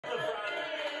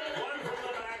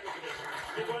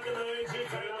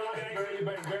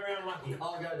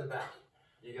go to the back.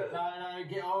 You go to the No,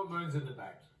 get old Moon's in the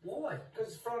back. Why?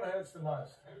 Because front hurts the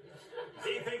most.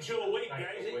 He thinks you're weak,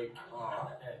 Gazy.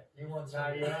 Alright. You want No,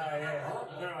 some? you are, yeah.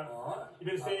 Alright. You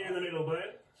better stand in the middle,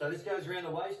 Bert. So this goes around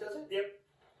the waist, does it? Yep.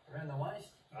 Around the waist?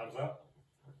 Arms up.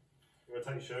 You want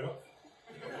to take your shirt off?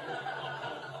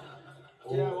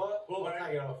 Do you know what? Pull back.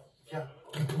 Take it off. Yeah.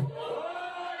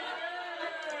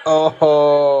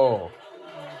 Oh.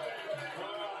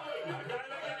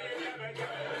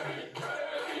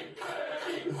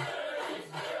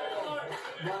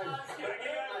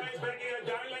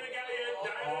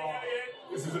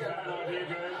 This is a bad idea,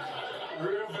 man.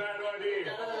 Real bad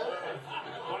idea.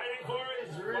 Waiting for it.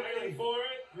 Waiting for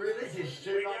it. Really, this is We're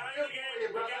stupid. going to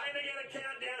get a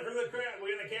countdown from the crowd.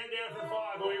 We're going to count down from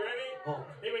 5. Are we ready? Oh.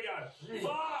 Here we go.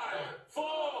 5,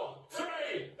 4, 3,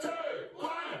 2, 1,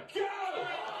 go!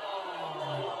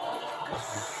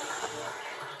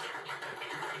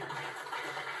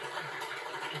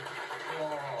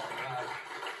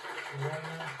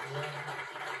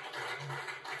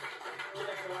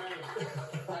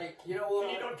 Hey, you know what?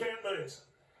 Can you not count these?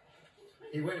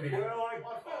 He went a bit. Well, I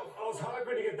was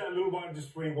hoping to get that little one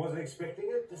just when he wasn't expecting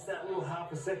it. Just that little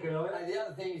half a second of it. Hey, the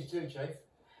other thing is too, Chief.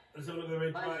 Let's have a look at the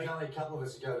Maybe replay. there's only a couple of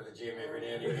us that go to the gym every now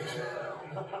and again.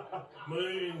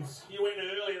 Moons. You went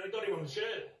earlier. They got him on the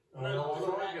shirt.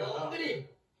 Look at him.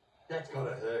 That's got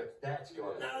to hurt. That's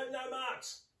got to hurt. No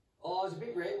marks. Oh, it's a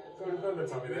bit red. Got a bit of a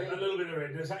tummy there. A little bit of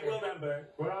redness. Hey, well done,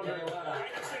 Bert. Well done. Yeah, well done.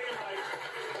 Great to see you, mate.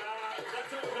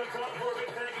 That's all we've got time for. A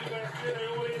big thank you to the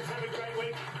audience. Have a great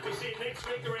week. We'll see you next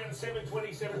week around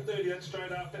 7:20, 7:30. That's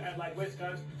straight after Adelaide West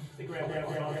Coast. Stick around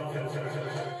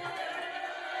now.